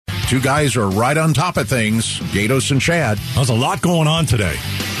Two guys are right on top of things, Gatos and Chad. There's a lot going on today.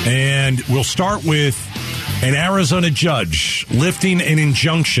 And we'll start with an Arizona judge lifting an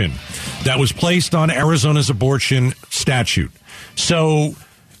injunction that was placed on Arizona's abortion statute. So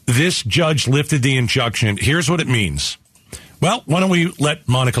this judge lifted the injunction. Here's what it means. Well, why don't we let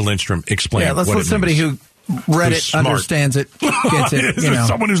Monica Lindstrom explain? Yeah, let's let somebody who read it, understands it, gets it.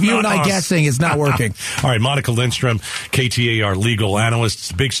 Someone who's you not and I us. Guessing is not working. All right, Monica Lindstrom, KTAR legal analyst. It's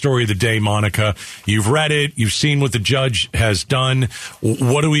the big story of the day, Monica. You've read it. You've seen what the judge has done.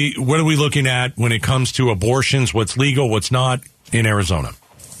 What are we looking at when it comes to abortions? What's legal? What's not in Arizona?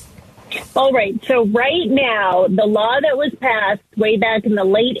 All right. So right now, the law that was passed way back in the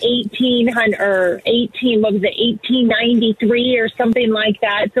late 1893 or something like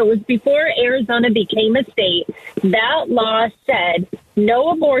that. So it was before Arizona became a state. That law said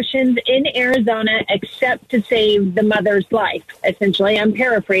no abortions in Arizona except to save the mother's life. Essentially, I'm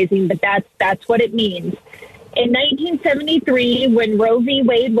paraphrasing, but that's what it means. In 1973, when Roe v.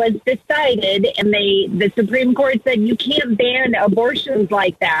 Wade was decided and the Supreme Court said you can't ban abortions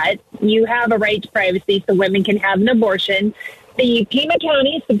like that, you have a right to privacy so women can have an abortion, the Pima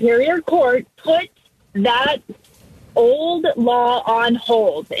County Superior Court put that old law on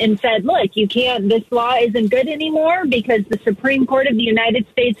hold and said, look, you can't, this law isn't good anymore because the Supreme Court of the United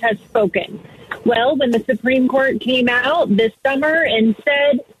States has spoken. Well, when the Supreme Court came out this summer and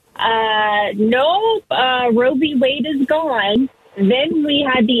said, no, Roe v. Wade is gone, then we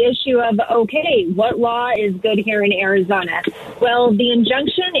had the issue of, okay, what law is good here in Arizona? Well, the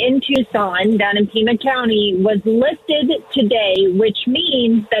injunction in Tucson, down in Pima County, was lifted today, which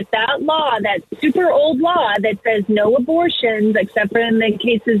means that law, that super old law that says no abortions except for in the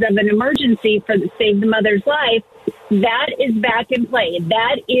cases of an emergency for the save the mother's life, that is back in play.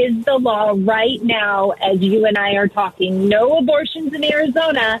 That is the law right now as you and I are talking. No abortions in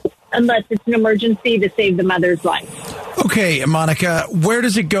Arizona unless it's an emergency to save the mother's life. Okay, Monica, where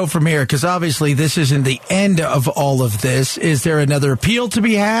does it go from here? Because obviously this isn't the end of all of this. Is there another appeal to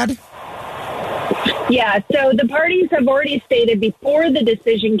be had? Yeah, so the parties have already stated before the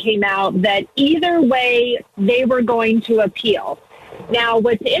decision came out that either way they were going to appeal. Now,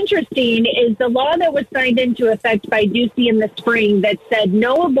 what's interesting is the law that was signed into effect by Ducey in the spring that said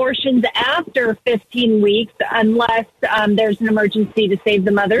no abortions after 15 weeks unless there's an emergency to save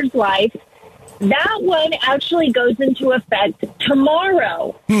the mother's life. That one actually goes into effect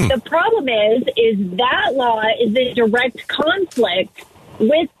tomorrow. The problem is that law is in direct conflict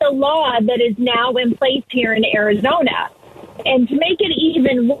with the law that is now in place here in Arizona. And to make it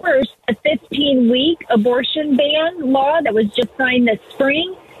even worse, a 15-week abortion ban law that was just signed this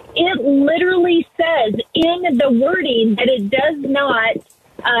spring, it literally says in the wording that it does not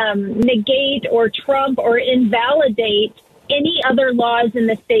negate or trump or invalidate any other laws in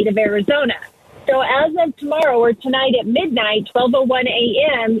the state of Arizona. So as of tomorrow or tonight at midnight, 12:01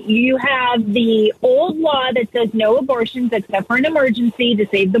 a.m., you have the old law that says no abortions except for an emergency to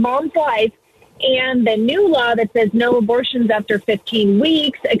save the mom's life, and the new law that says no abortions after 15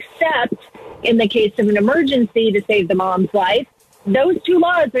 weeks, except in the case of an emergency to save the mom's life. Those two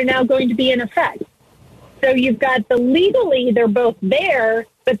laws are now going to be in effect. So you've got legally, they're both there,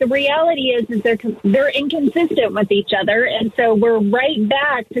 but the reality is they're inconsistent with each other. And so we're right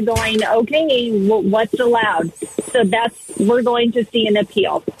back to going, okay, what's allowed? So we're going to see an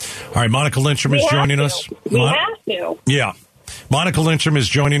appeal. All right, Monica Lindstrom is joining us. We have to. Yeah. Monica Lindstrom is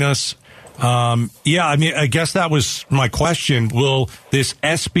joining us. I guess that was my question. Will this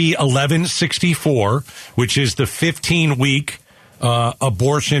SB 1164, which is the 15-week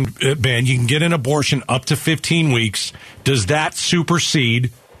abortion ban, you can get an abortion up to 15 weeks, does that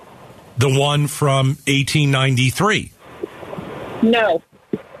supersede the one from 1893? No.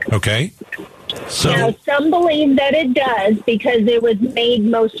 Okay. So now, some believe that it does because it was made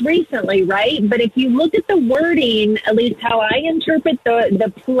most recently, right? But if you look at the wording, at least how I interpret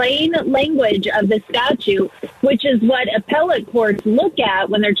the plain language of the statute, which is what appellate courts look at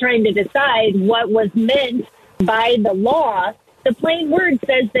when they're trying to decide what was meant by the law, the plain word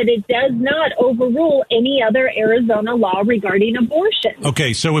says that it does not overrule any other Arizona law regarding abortion.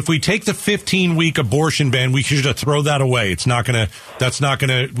 Okay, so if we take the 15-week abortion ban, we should throw that away. We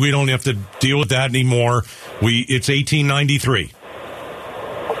don't have to deal with that anymore. It's 1893.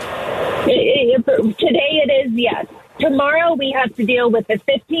 Today it is, yes. Tomorrow we have to deal with the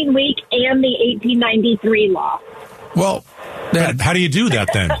 15-week and the 1893 law. Well, how do you do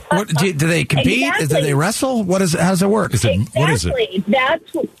that then? Do they compete? Exactly. Do they wrestle? How does it work? Exactly. What is it?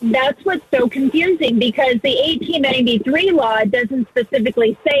 That's what's so confusing because the 1893 law doesn't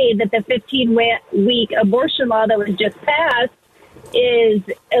specifically say that the 15-week abortion law that was just passed is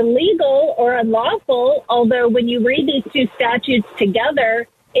illegal or unlawful, although when you read these two statutes together,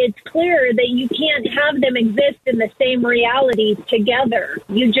 it's clear that you can't have them exist in the same reality together.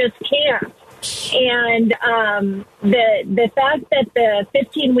 You just can't. And the fact that the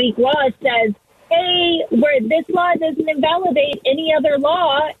 15-week law says, hey, this law doesn't invalidate any other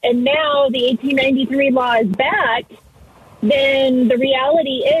law, and now the 1893 law is back, then the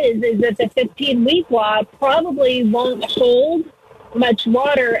reality is that the 15-week law probably won't hold much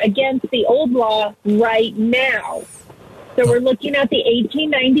water against the old law right now. So we're looking at the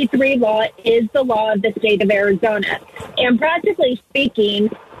 1893 law is the law of the state of Arizona. And practically speaking,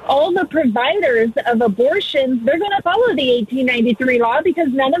 all the providers of abortions, they're going to follow the 1893 law because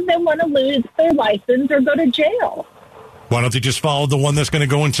none of them want to lose their license or go to jail. Why don't they just follow the one that's going to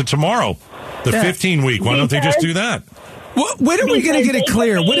go into tomorrow, the 15-week? Why don't they just do that? When are we going to get it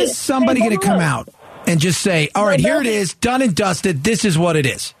clear? When is somebody going to come out and just say, all right, here it is, done and dusted, this is what it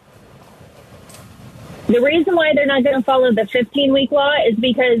is? The reason why they're not going to follow the 15-week law is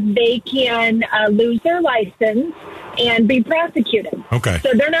because they can lose their license and be prosecuted. Okay.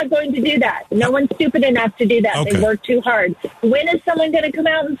 So they're not going to do that. No one's stupid enough to do that. Okay. They work too hard. When is someone going to come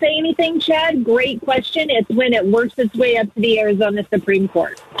out and say anything, Chad? Great question. It's when it works its way up to the Arizona Supreme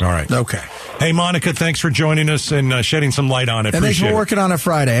Court. All right. Okay. Hey, Monica, thanks for joining us and shedding some light on it. And thanks for working on a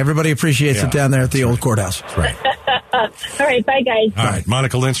Friday. Everybody appreciates it down there at the old courthouse. Right. All right. Bye, guys. All right.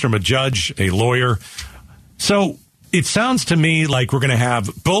 Monica Lindstrom, a judge, a lawyer. So it sounds to me like we're going to have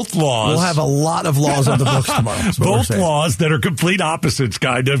both laws. We'll have a lot of laws on the books tomorrow. Both laws that are complete opposites,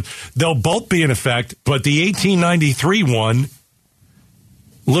 kind of. They'll both be in effect, but the 1893 one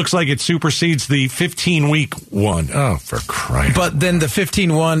looks like it supersedes the 15-week one. Oh, for crying. But then the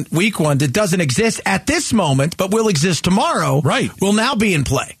 15-week one that doesn't exist at this moment, but will exist tomorrow, will now be in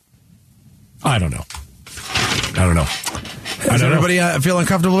play. I don't know. Does everybody feel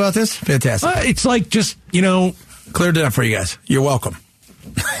uncomfortable about this? Fantastic. It's like just, cleared it up for you guys. You're welcome.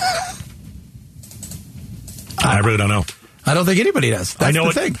 I really don't know. I don't think anybody does. That's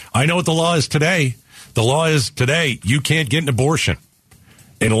the thing. I know what the law is today. The law is today you can't get an abortion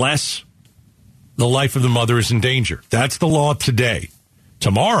unless the life of the mother is in danger. That's the law today.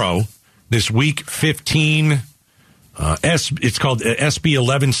 Tomorrow, this week 15, it's called SB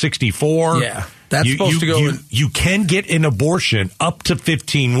 1164. Yeah. That's supposed to go. You can get an abortion up to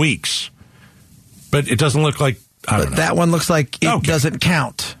 15 weeks, but it doesn't look like. I don't know. That one looks like it doesn't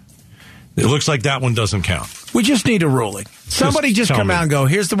count. It looks like that one doesn't count. We just need a ruling. Somebody just come out and go,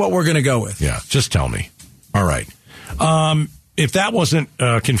 here's what we're going to go with. Yeah, just tell me. All right. If that wasn't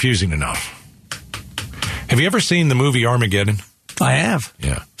confusing enough, have you ever seen the movie Armageddon? I have.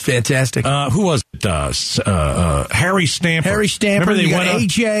 Yeah. Fantastic. Who was it? Harry Stamper. Harry Stamper. Remember you got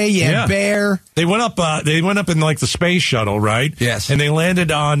AJ. You had Bear. They went up. They went up in like the space shuttle, right? Yes. And they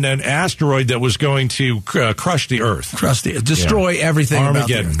landed on an asteroid that was going to crush the Earth, destroy everything.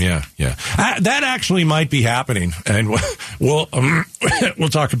 Armageddon. Yeah. That actually might be happening, and we'll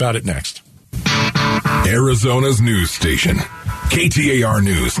talk about it next. Arizona's news station. KTAR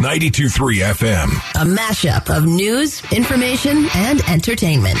News 92.3 FM. A mashup of news, information, and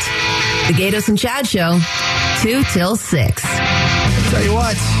entertainment. The Gatos and Chad Show, 2 till 6. Tell you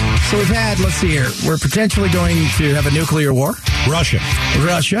what. So we've had, let's see here, we're potentially going to have a nuclear war. Russia.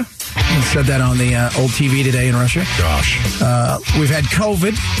 We said that on the old TV today in Russia. Gosh. We've had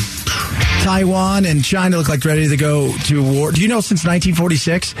COVID. Taiwan and China look like ready to go to war. Do you know since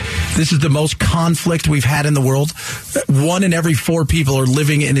 1946, this is the most conflict we've had in the world? 1 in every 4 people are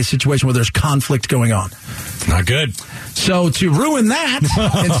living in a situation where there's conflict going on. Not good. So to ruin that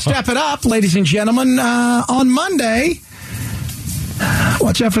and step it up, ladies and gentlemen, on Monday,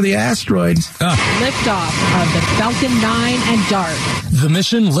 watch out for the asteroid. Liftoff of the Falcon 9 and DART. The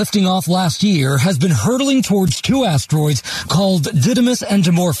mission lifting off last year has been hurtling towards 2 asteroids called Didymus and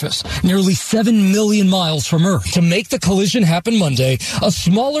Dimorphos, nearly 7 million miles from Earth. To make the collision happen Monday, a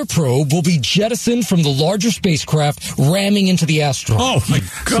smaller probe will be jettisoned from the larger spacecraft, ramming into the asteroid. Oh, my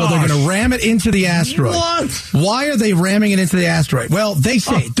God. So they're going to ram it into the asteroid. What? Why are they ramming it into the asteroid? Well, they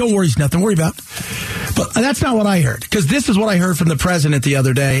say, don't worry, it's nothing to worry about. But that's not what I heard, because this is what I heard from the president the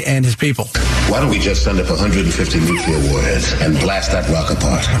other day and his people. Why don't we just send up 150 nuclear warheads and blast that rock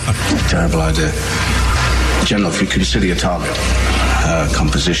apart? Terrible idea. General, if you consider your target,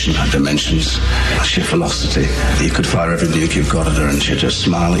 composition, dimensions, sheer velocity, you could fire every nuke you've got at her and she'll just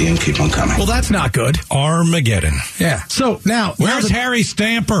smile at you and keep on coming. Well, that's not good. Armageddon. Yeah. So now... Where's Harry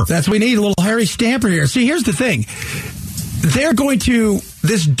Stamper? That's what we need, a little Harry Stamper here. See, here's the thing. They're going to...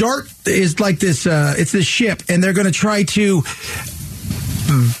 This DART is like this... it's this ship, and they're going to try to...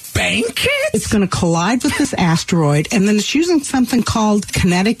 bank it? It's going to collide with this asteroid, and then it's using something called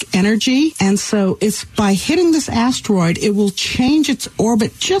kinetic energy. And so it's by hitting this asteroid, it will change its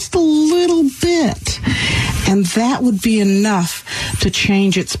orbit just a little bit. And that would be enough to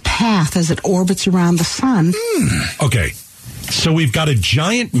change its path as it orbits around the sun. Okay. So we've got a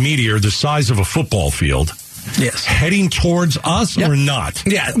giant meteor the size of a football field. Yes. Heading towards us or not?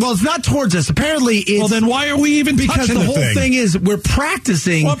 Yeah. Well, it's not towards us. Apparently, it's... Well, then why are we even because touching the whole thing is we're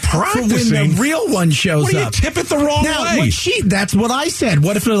practicing, for when the real one shows up. What do you tip it the wrong way? That's what I said.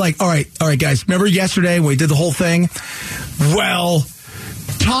 What if they're like, all right, guys, remember yesterday when we did the whole thing? Well,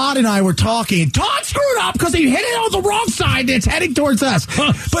 Todd and I were talking. Todd screwed up because he hit it on the wrong side and it's heading towards us.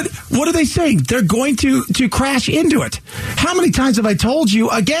 Huh. But what are they saying? They're going to crash into it. How many times have I told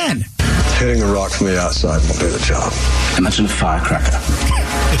you again? Hitting a rock from the outside will do the job. Imagine a firecracker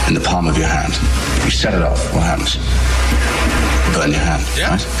in the palm of your hand. You set it off, what happens? You burn your hand,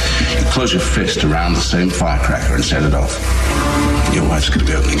 right? You close your fist around the same firecracker and set it off. Your wife's going to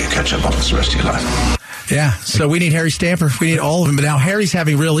be opening your ketchup bottles the rest of your life. Yeah, so we need Harry Stamper. We need all of them. But now Harry's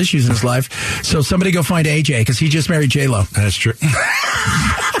having real issues in his life. So somebody go find AJ because he just married J-Lo. That's true.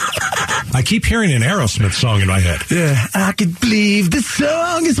 I keep hearing an Aerosmith song in my head. Yeah, I can believe the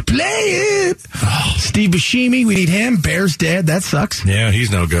song is playing. Oh, Steve Buscemi, we need him. Bear's dead. That sucks. Yeah, he's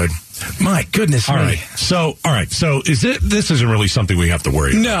no good. My goodness me. All right. So this isn't really something we have to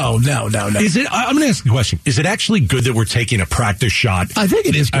worry about. No. Is it? I'm going to ask the question. Is it actually good that we're taking a practice shot? I think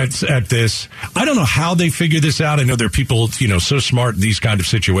it is good. At this. I don't know how they figure this out. I know there are people, so smart in these kind of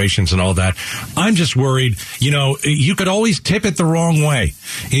situations and all that. I'm just worried, you could always tip it the wrong way.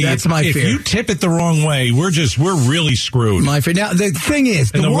 That's my fear. If you tip it the wrong way, we're really screwed. My fear. Now, the thing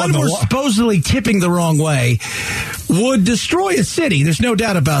is, the one we're supposedly tipping the wrong way would destroy a city. There's no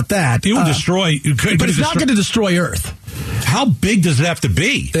doubt about that. It would destroy... But it's not going to destroy Earth. How big does it have to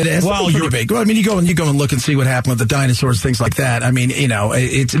be? It is. Well, you're big. Well, I mean, you go and look and see what happened with the dinosaurs, things like that. I mean,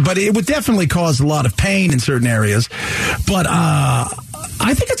 but it would definitely cause a lot of pain in certain areas. But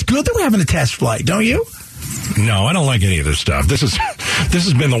I think it's good that we're having a test flight, don't you? No, I don't like any of this stuff. This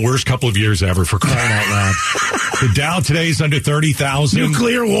has been the worst couple of years ever, for crying out loud. The Dow today is under 30,000.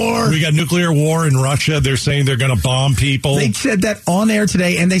 Nuclear war. We got nuclear war in Russia. They're saying they're going to bomb people. They said that on air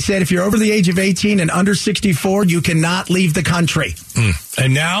today, and they said if you're over the age of 18 and under 64, you cannot leave the country.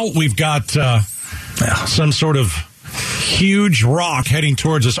 And now we've got some sort of huge rock heading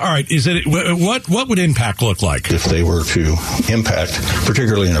towards us. All right, what would impact look like? If they were to impact,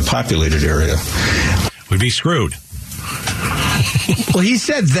 particularly in a populated area, we'd be screwed. Well, he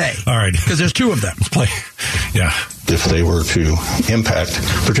said they. All right. Because there's two of them. Yeah. If they were to impact,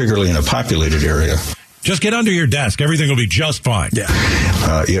 particularly in a populated area. Just get under your desk. Everything will be just fine. Yeah.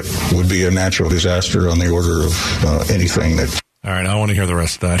 It would be a natural disaster on the order of anything that... All right, I don't want to hear the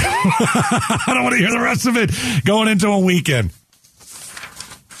rest of that. I don't want to hear the rest of it going into a weekend.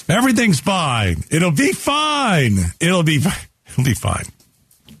 Everything's fine. It'll be fine. It'll be fine.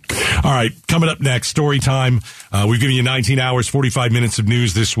 All right, coming up next, story time. We've given you 19 hours, 45 minutes of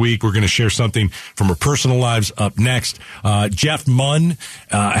news this week. We're going to share something from our personal lives up next. Jeff Munn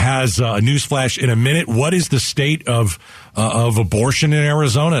has a news flash in a minute. What is the state of abortion in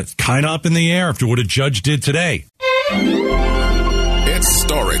Arizona? It's kind of up in the air after what a judge did today. It's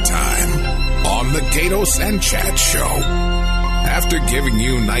story time on the Gatos and Chad Show. After giving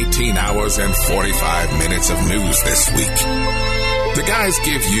you 19 hours and 45 minutes of news this week, the guys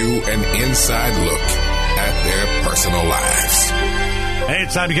give you an inside look at their personal lives. Hey,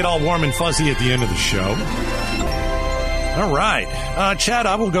 it's time to get all warm and fuzzy at the end of the show. All right. Chad,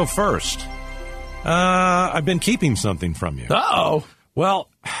 I will go first. I've been keeping something from you. Uh-oh. Well,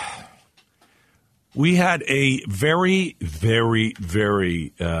 we had a very, very,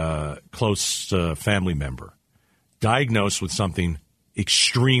 very close family member diagnosed with something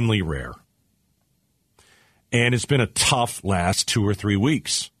extremely rare. And it's been a tough last 2 or 3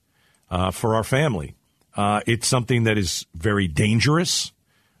 weeks for our family. It's something that is very dangerous.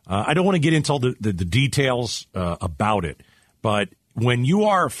 I don't want to get into all the details about it, but when you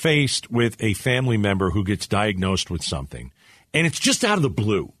are faced with a family member who gets diagnosed with something, and it's just out of the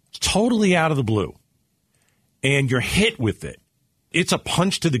blue, it's totally out of the blue, and you're hit with it, it's a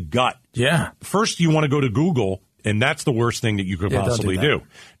punch to the gut. Yeah. First, you want to go to Google, and that's the worst thing that you could possibly do.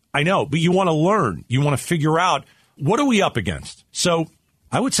 I know, but you want to learn. You want to figure out, what are we up against? So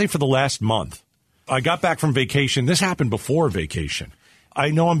I would say for the last month, I got back from vacation. This happened before vacation. I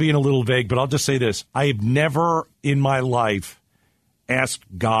know I'm being a little vague, but I'll just say this. I have never in my life asked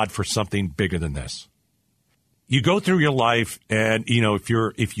God for something bigger than this. You go through your life and, if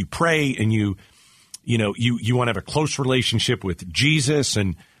you pray and you want to have a close relationship with Jesus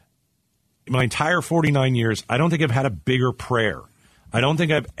and my entire 49 years, I don't think I've had a bigger prayer. I don't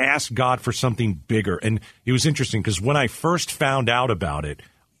think I've asked God for something bigger. And it was interesting because when I first found out about it,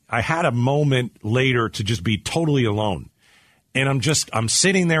 I had a moment later to just be totally alone. And I'm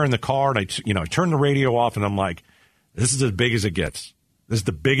sitting there in the car, and I turn the radio off, and I'm like, this is as big as it gets. This is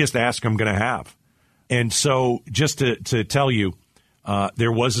the biggest ask I'm going to have. And so just to tell you,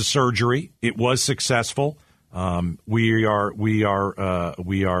 there was a surgery. It was successful. We are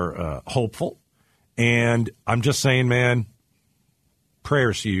hopeful. And I'm just saying, man,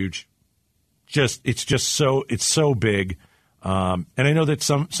 prayer's huge. It's so big. And I know that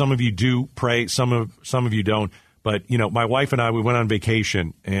some of you do pray, some of you don't. But, my wife and I, we went on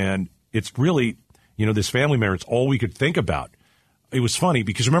vacation, and it's really, this family member, it's all we could think about. It was funny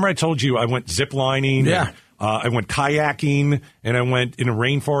because remember I told you I went zip lining, yeah. I went kayaking, and I went in a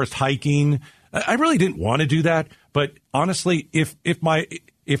rainforest hiking. I really didn't want to do that, but honestly, if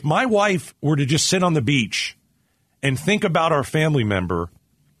my wife were to just sit on the beach and think about our family member,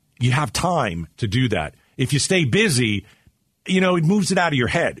 you have time to do that. If you stay busy, it moves it out of your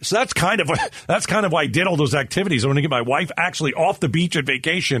head. So that's kind of why I did all those activities. I want to get my wife actually off the beach at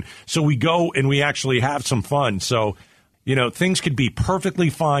vacation, so we go and we actually have some fun. So, things could be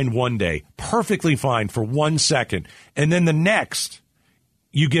perfectly fine one day, perfectly fine for 1 second, and then the next,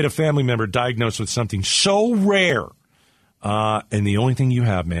 you get a family member diagnosed with something so rare, and the only thing you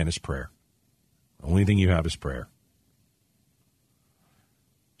have, man, is prayer. The only thing you have is prayer.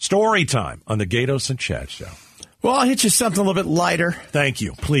 Story time on the Gatos and Chad Show. Well, I'll hit you something a little bit lighter. Thank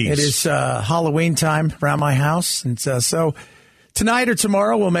you. Please. It is Halloween time around my house. And so tonight or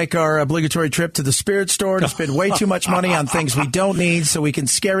tomorrow, we'll make our obligatory trip to the spirit store to spend way too much money on things we don't need so we can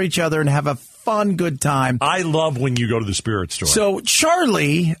scare each other and have a fun, good time. I love when you go to the spirit store. So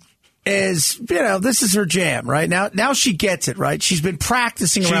Charlie is, this is her jam, right? Now she gets it, right? She's been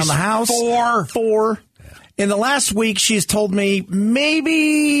practicing around the house. Four. In the last week, she's told me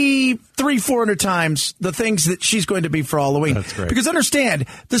maybe 300-400 times the things that she's going to be for Halloween. That's great. Because understand,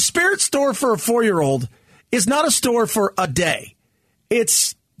 the spirit store for a 4-year-old is not a store for a day.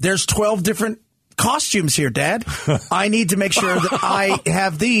 There's 12 different costumes here, Dad. I need to make sure that I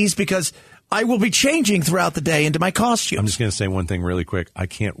have these because I will be changing throughout the day into my costumes. I'm just going to say one thing really quick. I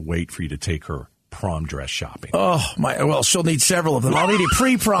can't wait for you to take her prom dress shopping. Oh, well, she'll need several of them. I'll need a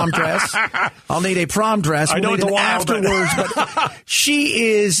pre-prom dress. I'll need a prom dress. I know need it's an wild, afterwards, but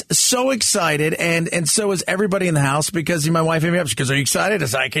she is so excited, and so is everybody in the house because my wife hit me up. She goes, "Are you excited?" I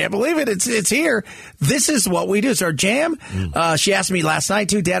said, "I can't believe it. It's here. This is what we do. It's our jam." She asked me last night,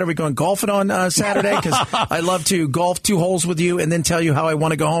 too, "Dad, are we going golfing on Saturday? Because I love to golf 2 holes with you and then tell you how I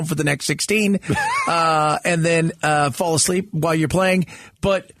want to go home for the next 16 and then fall asleep while you're playing."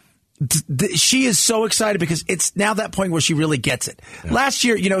 But she is so excited because it's now that point where she really gets it. Yeah. Last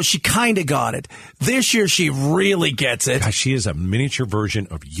year, she kind of got it. This year, she really gets it. Gosh, she is a miniature version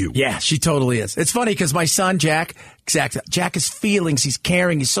of you. Yeah, she totally is. It's funny because my son, Jack has feelings. He's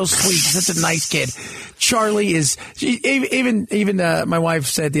caring. He's so sweet. He's such a nice kid. Charlie is, even my wife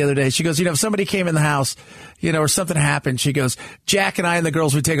said the other day, she goes, if somebody came in the house, or something happened, she goes, Jack and I and the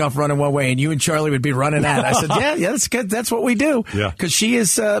girls would take off running one way and you and Charlie would be running at it. I said, yeah, that's good. That's what we do. Yeah. Because she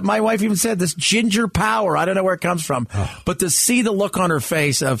is, my wife even said this ginger power. I don't know where it comes from, but to see the look on her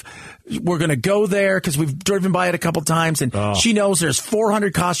face of, we're going to go there because we've driven by it a couple times and she knows there's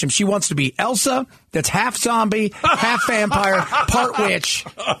 400 costumes. She wants to be Elsa. That's half zombie, half vampire, part witch.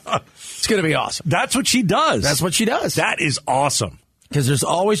 It's going to be awesome. That's what she does. That's what she does. That is awesome. Because there's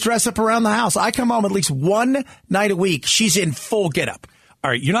always dress up around the house. I come home at least one night a week. She's in full getup. All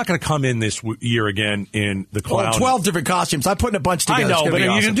right, you're not going to come in this year again in the clown. Well, 12 different costumes. I'm putting a bunch together. I know, but are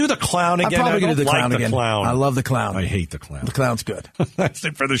you awesome. going to do the clown again? I'm probably going to do the clown again. I love the clown. I hate the clown. The clown's good. That's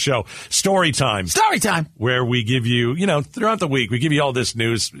it for the show. Story time. Story time. Where we give you, throughout the week, we give you all this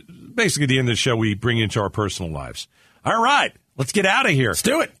news. Basically, at the end of the show, we bring you into our personal lives. All right. Let's get out of here. Let's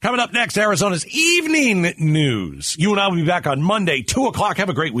do it. Coming up next, Arizona's evening news. You and I will be back on Monday, 2 o'clock. Have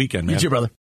a great weekend, man. You too, brother.